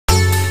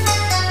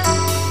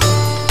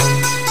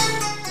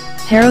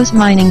Røros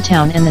mining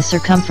town in the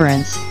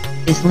Circumference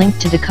is linked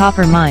to the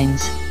copper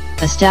mines,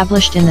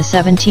 established in the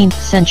 17th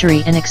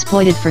century and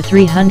exploited for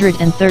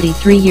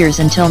 333 years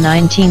until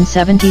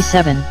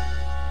 1977.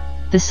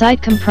 The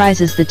site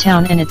comprises the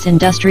town and its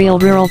industrial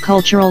rural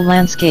cultural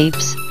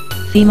landscapes,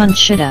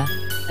 Fimundshytta,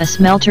 a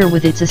smelter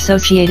with its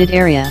associated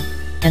area,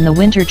 and the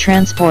winter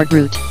transport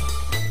route.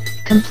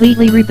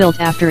 Completely rebuilt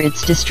after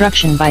its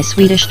destruction by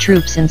Swedish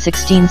troops in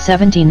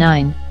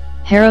 1679,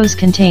 Røros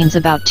contains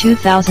about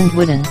 2,000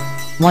 wooden,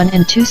 1-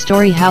 and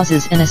 2-story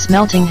houses and a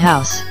smelting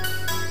house.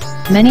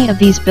 Many of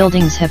these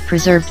buildings have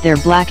preserved their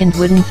blackened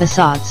wooden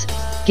facades,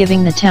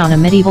 giving the town a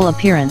medieval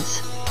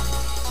appearance.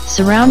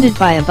 Surrounded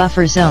by a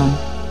buffer zone,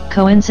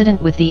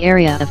 coincident with the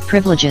area of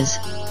privileges,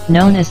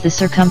 known as the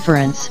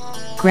Circumference,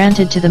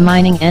 granted to the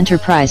mining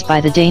enterprise by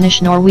the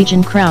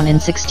Danish-Norwegian crown in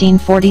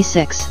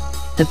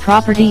 1646, the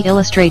property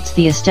illustrates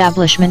the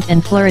establishment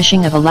and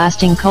flourishing of a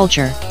lasting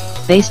culture,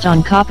 based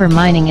on copper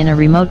mining in a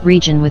remote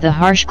region with a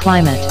harsh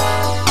climate.